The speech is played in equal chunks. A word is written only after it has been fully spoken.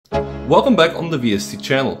Welcome back on the VST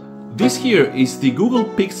channel. This here is the Google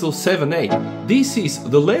Pixel 7a. This is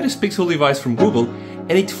the latest Pixel device from Google,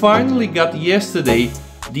 and it finally got yesterday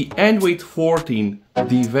the Android 14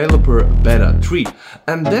 developer beta 3.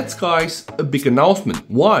 And that's, guys, a big announcement.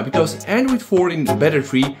 Why? Because Android 14 beta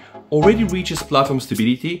 3 already reaches platform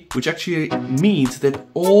stability, which actually means that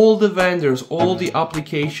all the vendors, all the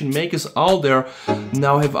application makers out there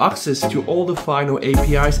now have access to all the final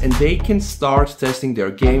APIs, and they can start testing their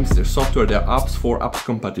games, their software, their apps for apps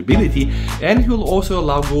compatibility. And it will also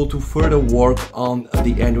allow Google to further work on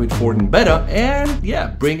the Android 14 beta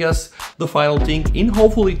and bring us the final thing in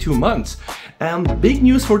hopefully 2 months. And big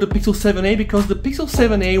news for the Pixel 7a, because the Pixel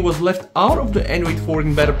 7a was left out of the Android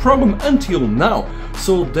 14 beta program until now.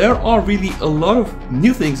 So there are really a lot of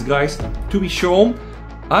new things, guys, to be shown.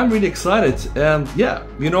 I'm really excited, and yeah,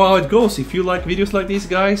 you know how it goes. If you like videos like these,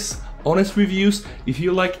 guys, honest reviews, if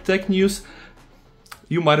you like tech news,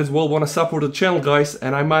 you might as well want to support the channel, guys,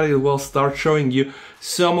 and I might as well start showing you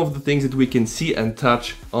some of the things that we can see and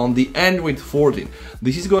touch on the Android 14.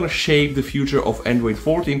 This is gonna shape the future of Android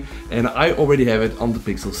 14, and I already have it on the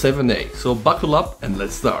Pixel 7a. So buckle up and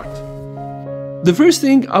let's start. The first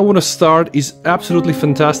thing I want to start is absolutely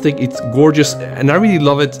fantastic. It's gorgeous and I really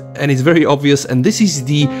love it, and it's very obvious, and this is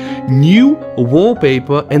the new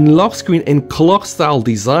wallpaper and lock screen and clock style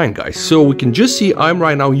design, guys. So we can just see I'm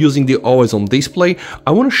right now using the always on display. I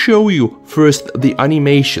want to show you first the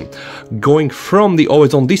animation going from the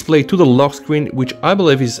always on display to the lock screen, which I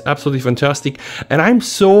believe is absolutely fantastic, and I'm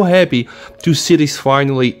so happy to see this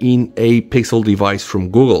finally in a Pixel device from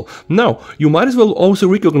Google. Now, you might as well also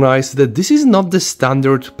recognize that this is not the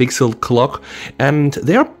standard Pixel clock, and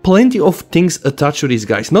there are plenty of things attached to these,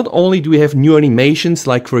 guys. Not only do we have new animations,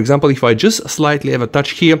 like for example, if I just slightly have a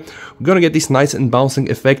touch here, we're gonna get this nice and bouncing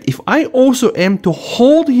effect. If I also am to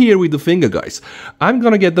hold here with the finger, guys, I'm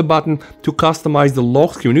gonna get the button to customize the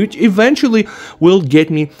lock screen, which eventually will get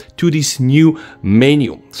me to this new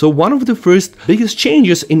menu. So one of the first biggest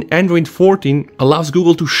changes in Android 14 allows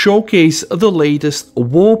Google to showcase the latest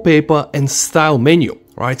wallpaper and style menu.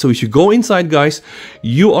 Right, so if you go inside, guys,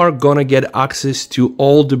 you are gonna get access to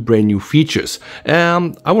all the brand new features.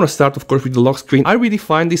 I want to start, of course, with the lock screen. I really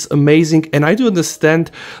find this amazing, and I do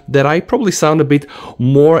understand that I probably sound a bit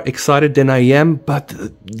more excited than I am, but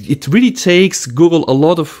it really takes Google a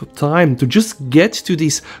lot of time to just get to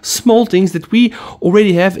these small things that we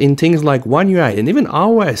already have in things like One UI and even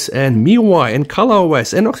iOS and MIUI and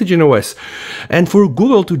ColorOS and OxygenOS, and for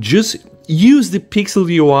Google to just use the Pixel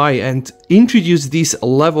UI and introduce this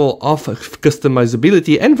level of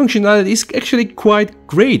customizability and functionality is actually quite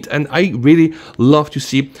great, and I really love to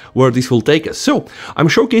see where this will take us. So I'm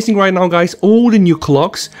showcasing right now, guys, all the new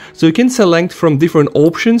clocks, so you can select from different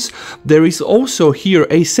options. There is also here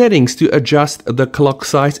a settings to adjust the clock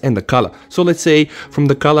size and the color. So let's say from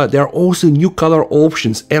the color, there are also new color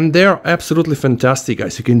options, and they're absolutely fantastic,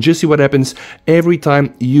 guys. You can just see what happens every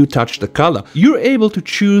time you touch the color. You're able to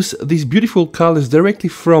choose these beautiful colors directly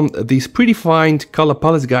from these predefined color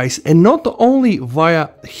palettes, guys, and not only via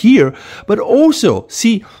here, but also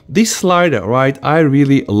see this slider, right? I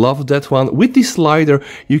really love that one. With this slider,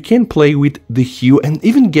 you can play with the hue and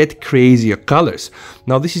even get crazier colors.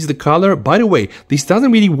 Now, this is the color. By the way, this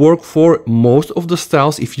doesn't really work for most of the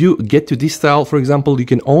styles. If you get to this style, for example, you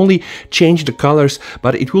can only change the colors,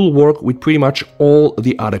 but it will work with pretty much all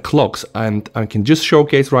the other clocks. And I can just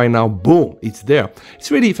showcase right now, boom, it's there.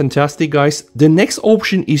 It's really fantastic, guys. The next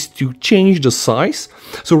option is to change the size.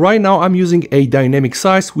 So right now I'm using a dynamic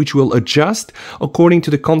size, which will adjust according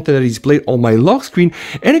to the content that is displayed on my lock screen,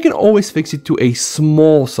 and you can always fix it to a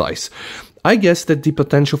small size. I guess that the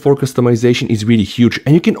potential for customization is really huge,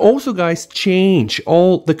 and you can also, guys, change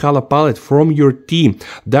all the color palette from your theme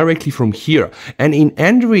directly from here. And in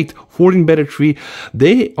Android 14 beta 3,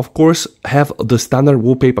 they of course have the standard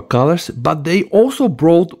wallpaper colors, but they also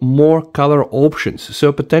brought more color options,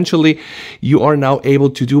 so potentially you are now able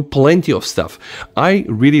to do plenty of stuff. I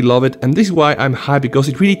really love it, and this is why I'm happy, because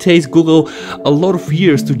it really takes Google a lot of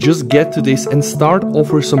years to just get to this and start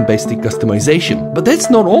offer some basic customization. But that's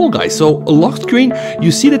not all, guys. So lock screen, you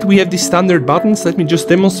see that we have these standard buttons. Let me just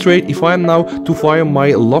demonstrate. If I am now to fire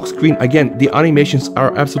my lock screen, again, the animations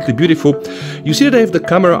are absolutely beautiful. You see that I have the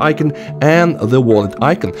camera icon and the wallet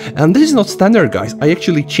icon, and this is not standard, guys. I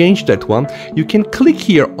actually changed that one. You can click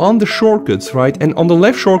here on the shortcuts, right? And on the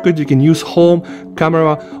left shortcut you can use home,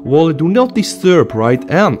 camera, wallet, do not disturb, right?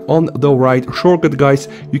 And on the right shortcut, guys,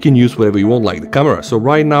 you can use whatever you want, like the camera. So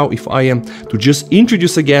right now, if I am to just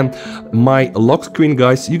introduce again my lock screen,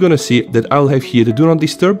 guys, you're gonna see that I'll have here the do not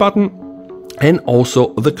disturb button and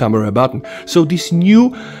also the camera button. So this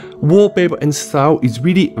new wallpaper and style is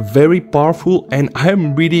really very powerful, and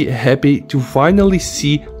I'm really happy to finally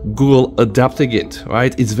see Google adapting it,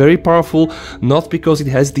 right? It's very powerful, not because it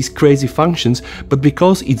has these crazy functions, but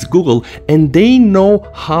because it's Google and they know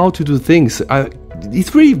how to do things.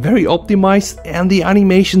 It's really very optimized, and the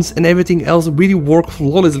animations and everything else really work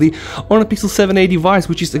flawlessly on a Pixel 7a device,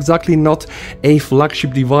 which is exactly not a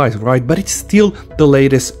flagship device, right? But it's still the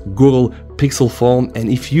latest Google Pixel phone,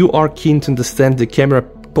 and if you are keen to understand the camera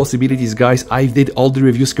possibilities, guys, I did all the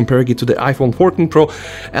reviews comparing it to the iPhone 14 Pro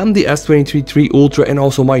and the S23 Ultra and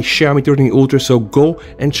also my Xiaomi 13 Ultra, so go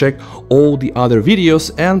and check all the other videos,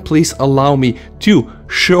 and please allow me to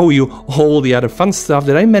show you all the other fun stuff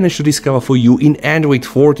that I managed to discover for you in Android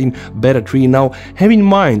 14 Beta 3. Now, have in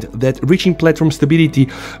mind that reaching platform stability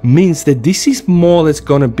means that this is more or less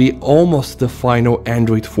gonna be almost the final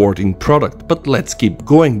Android 14 product, but let's keep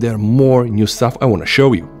going. There are more new stuff I want to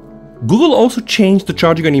show you. Google also changed the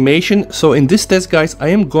charging animation, so in this test, guys, I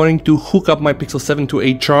am going to hook up my Pixel 7 to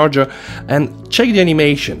a charger and check the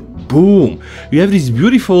animation. Boom! You have this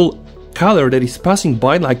beautiful color that is passing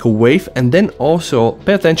by like a wave, and then also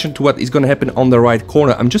pay attention to what is going to happen on the right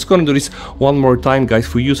corner. I'm just going to do this one more time, guys,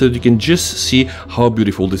 for you so that you can just see how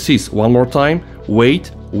beautiful this is. One more time, wait,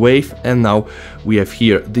 wave, and now we have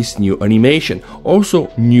here this new animation,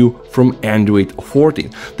 also new from Android 14.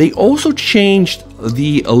 They also changed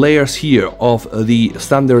the layers here of the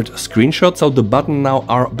standard screenshot, so the buttons now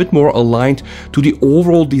are a bit more aligned to the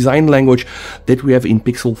overall design language that we have in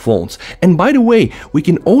Pixel phones. And by the way, we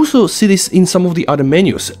can also see this in some of the other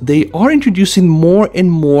menus. They are introducing more and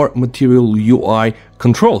more Material UI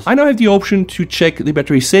controls. I now have the option to check the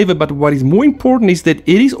battery saver, but what is more important is that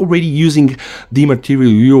it is already using the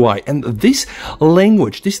Material UI, and this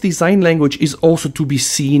language, this design language, is also to be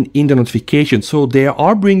seen in the notification. So they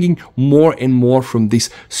are bringing more and more from this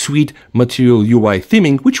sweet Material UI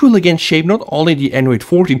theming, which will again shape not only the Android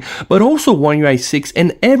 14 but also One UI 6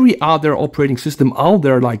 and every other operating system out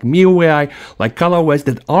there like MIUI, like ColorOS,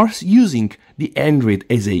 that are using the Android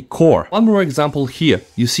as a core. One more example here.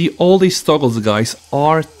 You see all these toggles, guys,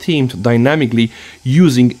 are themed dynamically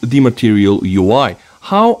using the Material UI.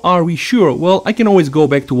 How are we sure? Well, I can always go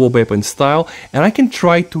back to wallpaper and style, and I can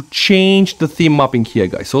try to change the theme mapping here,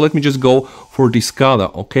 guys. So let me just go for this color,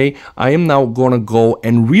 okay? I am now gonna go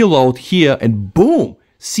and reload here, and boom!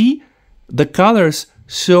 See? The colors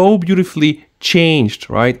so beautifully changed,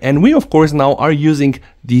 right? And we, of course, now are using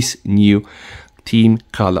this new theme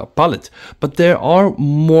color palette. But there are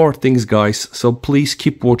more things, guys, so please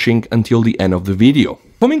keep watching until the end of the video.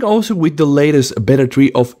 Coming also with the latest Beta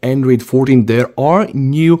 3 of Android 14, there are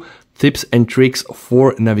new tips and tricks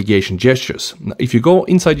for navigation gestures. Now, if you go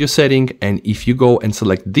inside your setting and if you go and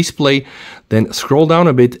select display, then scroll down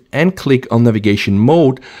a bit and click on navigation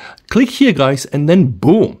mode. Click here, guys, and then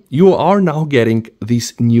boom, you are now getting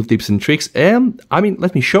these new tips and tricks. And I mean,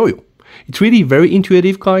 let me show you. It's really very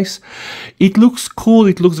intuitive, guys. It looks cool,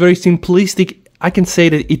 it looks very simplistic. I can say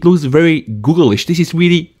that it looks very Google-ish. This is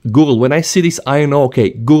really Google. When I see this, I know, okay,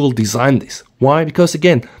 Google designed this. Why? Because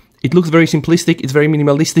again, it looks very simplistic, it's very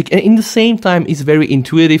minimalistic, and in the same time, it's very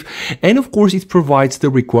intuitive. And of course, it provides the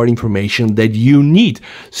required information that you need.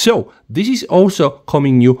 So this is also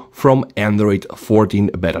coming new from Android 14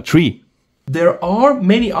 Beta 3. There are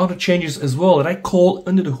many other changes as well that I call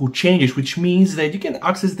under the hood changes, which means that you can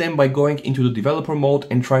access them by going into the developer mode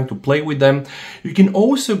and trying to play with them. You can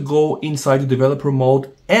also go inside the developer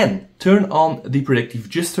mode and turn on the predictive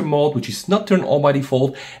gesture mode, which is not turned on by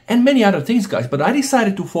default, and many other things, guys. But I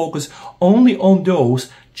decided to focus only on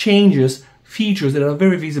those changes, features that are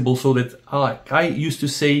very visible, so that I used to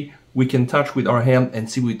say we can touch with our hand and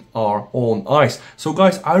see with our own eyes. So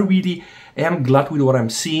guys, I really am glad with what I'm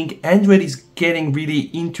seeing. Android is getting really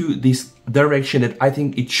into this direction that I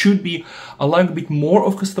think it should be, allowing a bit more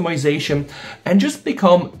of customization and just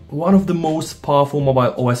become one of the most powerful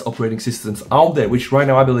mobile OS operating systems out there, which right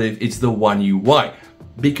now I believe it's the One UI,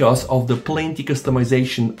 because of the plenty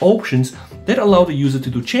customization options that allow the user to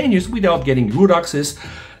do changes without getting root access,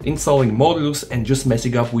 installing modules, and just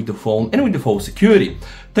messing up with the phone and with the phone security.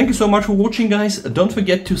 Thank you so much for watching, guys. Don't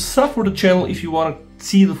forget to sub for the channel if you want to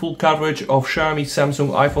see the full coverage of Xiaomi, Samsung,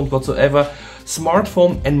 iPhone, whatsoever.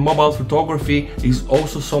 Smartphone and mobile photography is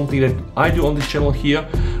also something that I do on this channel here.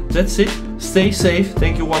 That's it. Stay safe.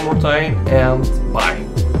 Thank you one more time, and bye.